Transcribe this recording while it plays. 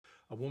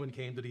A woman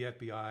came to the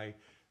FBI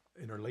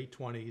in her late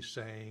 20s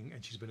saying,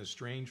 and she's been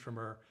estranged from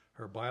her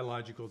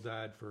biological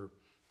dad for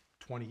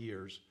 20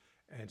 years,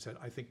 and said,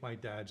 I think my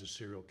dad's a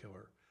serial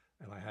killer,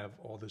 and I have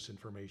all this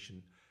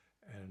information.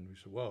 And we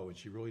said, whoa, and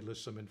she really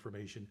lists some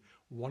information.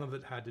 One of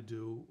it had to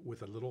do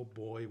with a little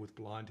boy with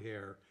blonde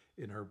hair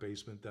in her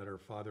basement that her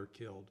father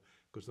killed,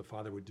 because the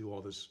father would do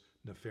all this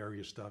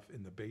nefarious stuff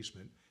in the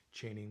basement,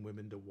 chaining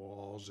women to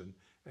walls and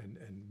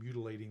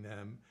mutilating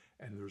them.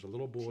 And there was a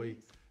little boy,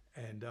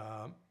 and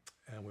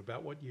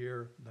about what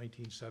year?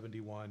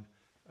 1971.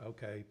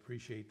 Okay,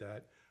 appreciate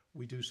that.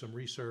 We do some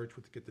research,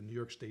 we get the New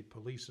York State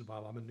Police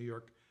involved. I'm in New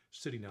York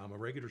City now. I'm a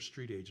regular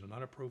street agent. I'm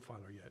not a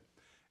profiler yet.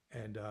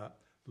 And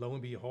lo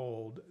and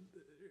behold,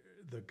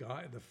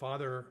 the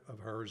father of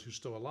hers, who's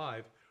still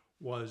alive,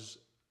 was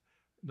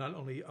not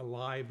only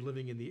alive,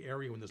 living in the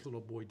area when this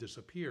little boy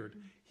disappeared,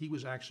 he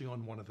was actually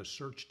on one of the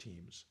search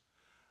teams.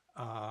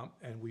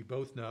 And we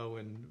both know,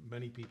 and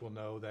many people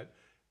know, that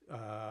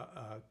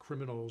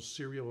criminals,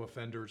 serial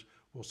offenders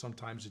will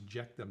sometimes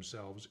inject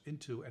themselves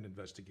into an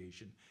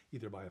investigation,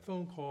 either by a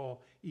phone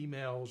call,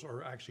 emails,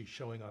 or actually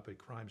showing up at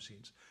crime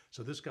scenes.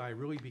 So this guy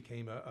really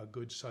became a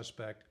good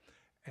suspect,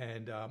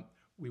 and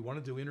we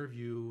wanted to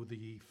interview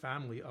the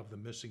family of the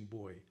missing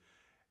boy.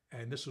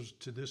 And this was,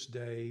 to this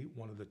day,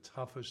 one of the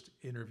toughest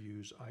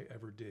interviews I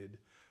ever did.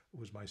 It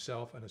was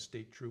myself and a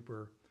state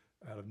trooper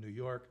out of New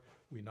York.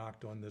 We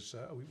knocked on this,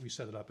 we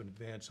set it up in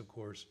advance, of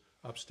course,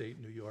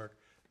 upstate New York,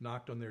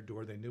 knocked on their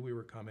door. They knew we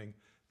were coming.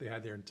 They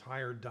had their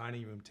entire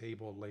dining room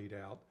table laid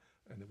out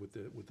and with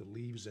the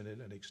leaves in it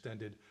and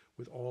extended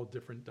with all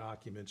different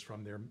documents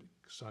from their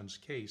son's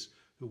case,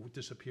 who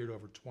disappeared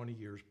over 20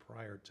 years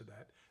prior to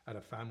that at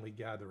a family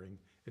gathering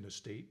in a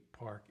state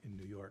park in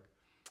New York.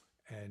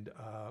 And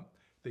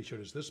they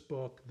showed us this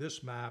book,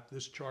 this map,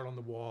 this chart on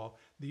the wall,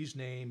 these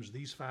names,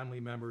 these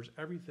family members,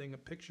 everything,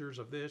 pictures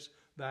of this,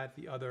 that,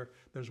 the other.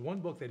 There's one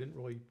book they didn't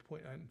really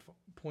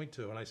point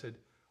to, and I said,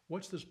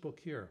 what's this book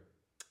here?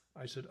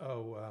 I said,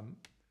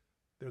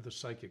 they're the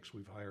psychics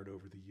we've hired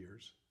over the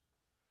years.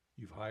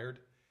 You've hired?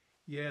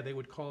 Yeah, they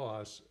would call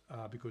us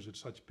because it's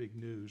such big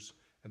news,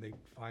 and they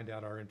find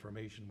out our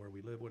information, where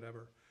we live,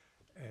 whatever.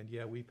 And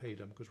yeah, we paid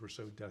them because we're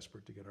so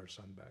desperate to get our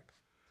son back.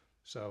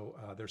 So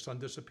their son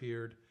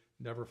disappeared,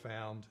 never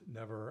found,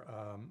 never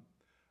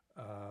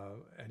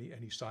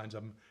any signs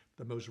of him.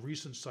 The most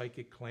recent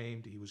psychic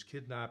claimed he was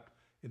kidnapped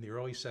in the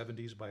early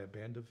 70s by a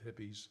band of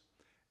hippies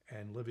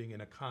and living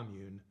in a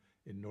commune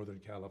in Northern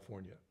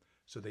California.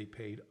 So they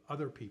paid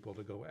other people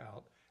to go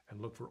out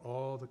and look for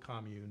all the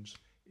communes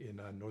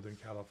in Northern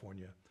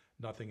California.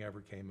 Nothing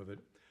ever came of it.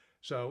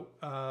 So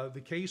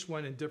the case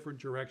went in different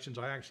directions.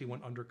 I actually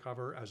went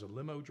undercover as a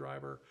limo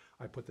driver.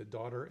 I put the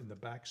daughter in the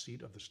back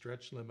seat of the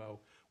stretch limo.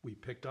 We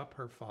picked up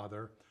her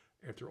father.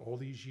 After all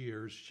these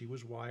years, she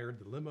was wired,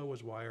 the limo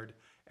was wired,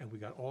 and we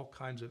got all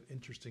kinds of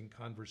interesting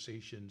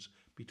conversations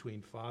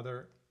between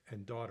father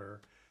and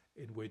daughter,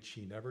 in which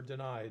he never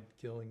denied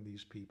killing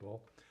these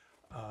people.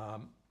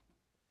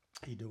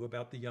 He knew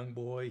about the young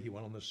boy. He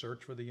went on the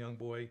search for the young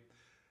boy.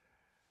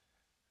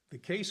 The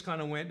case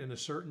kind of went in a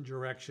certain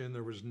direction.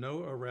 There was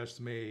no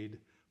arrest made,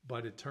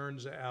 but it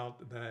turns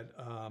out that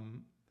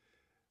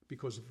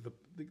because of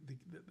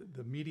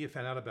the media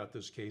found out about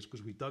this case,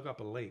 because we dug up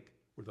a lake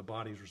where the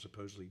bodies were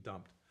supposedly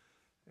dumped.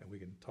 And we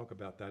can talk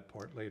about that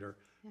part later.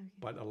 Okay.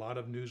 But a lot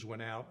of news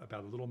went out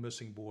about a little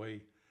missing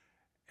boy,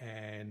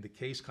 and the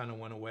case kind of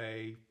went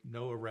away.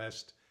 No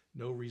arrest,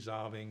 no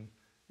resolving.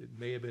 It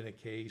may have been a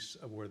case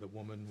of where the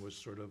woman was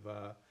sort of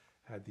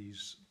had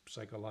these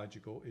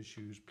psychological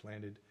issues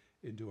planted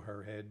into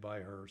her head by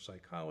her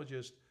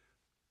psychologist.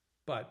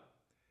 But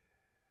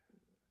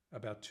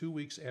about 2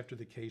 weeks after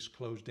the case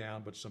closed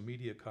down, but some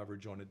media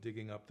coverage on it,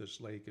 digging up this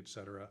lake,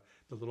 etc.,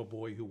 the little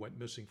boy who went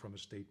missing from a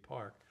state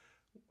park,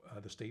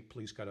 the state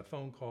police got a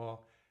phone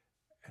call,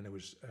 and it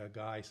was a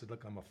guy who said,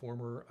 look, I'm a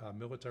former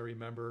military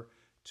member.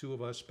 Two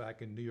of us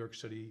back in New York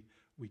City,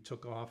 we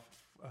took off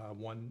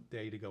one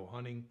day to go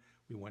hunting.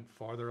 We went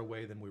farther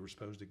away than we were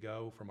supposed to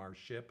go from our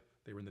ship.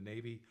 They were in the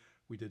Navy.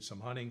 We did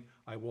some hunting.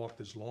 I walked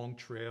this long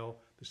trail,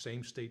 the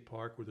same state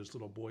park where this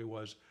little boy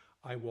was.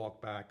 I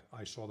walked back.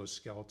 I saw the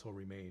skeletal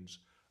remains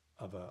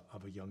of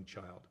a young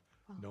child,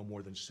 wow, no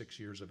more than 6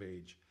 years of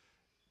age.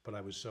 But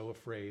I was so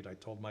afraid. I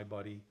told my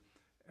buddy,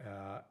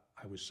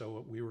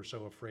 we were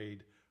so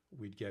afraid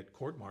we'd get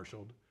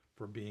court-martialed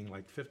for being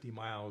like 50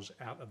 miles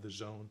out of the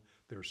zone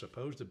they're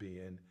supposed to be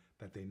in,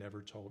 that they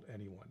never told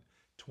anyone.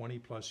 20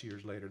 plus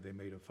years later, they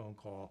made a phone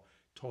call,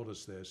 told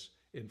us this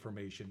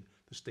information.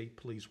 The state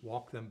police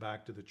walked them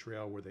back to the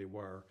trail where they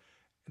were,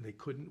 and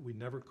we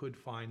never could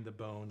find the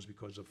bones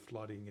because of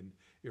flooding and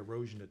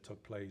erosion that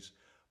took place.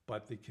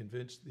 But they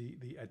convinced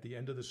at the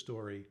end of the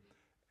story,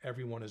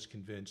 everyone is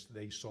convinced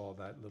they saw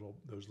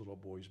those little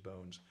boys'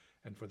 bones.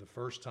 And for the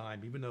first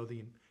time, even though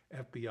the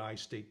FBI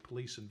state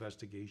police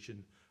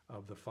investigation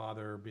of the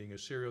father being a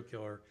serial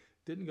killer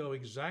didn't go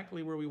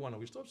exactly where we wanted,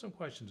 we still have some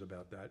questions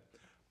about that.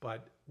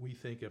 But we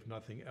think, if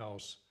nothing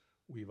else,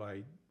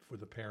 for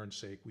the parents'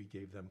 sake, we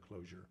gave them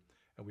closure,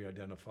 and we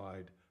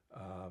identified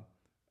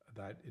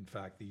that in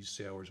fact these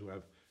sailors who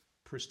have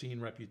pristine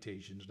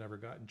reputations, never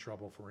got in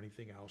trouble for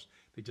anything else,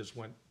 they just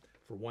went,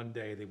 for one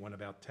day, they went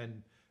about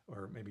 10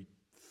 or maybe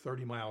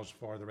 30 miles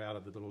farther out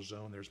of the little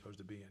zone they're supposed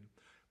to be in.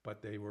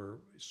 But they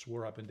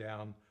swore up and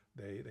down,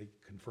 they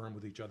confirmed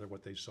with each other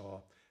what they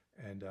saw,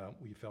 and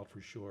we felt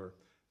for sure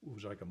it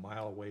was like a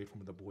mile away from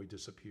when the boy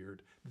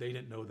disappeared. They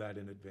didn't know that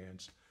in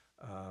advance,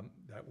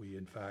 that we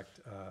in fact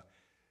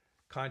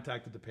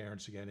contacted the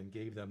parents again and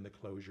gave them the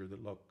closure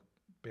that, look,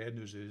 bad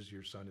news is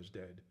your son is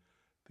dead.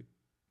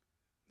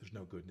 There's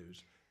no good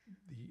news.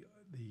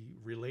 The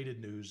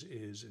related news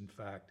is, in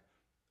fact,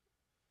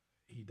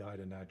 he died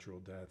a natural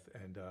death,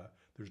 and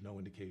there's no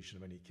indication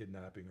of any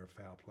kidnapping or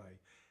foul play.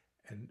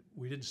 And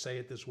we didn't say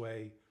it this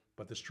way,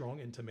 but the strong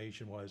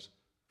intimation was,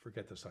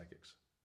 forget the psychics.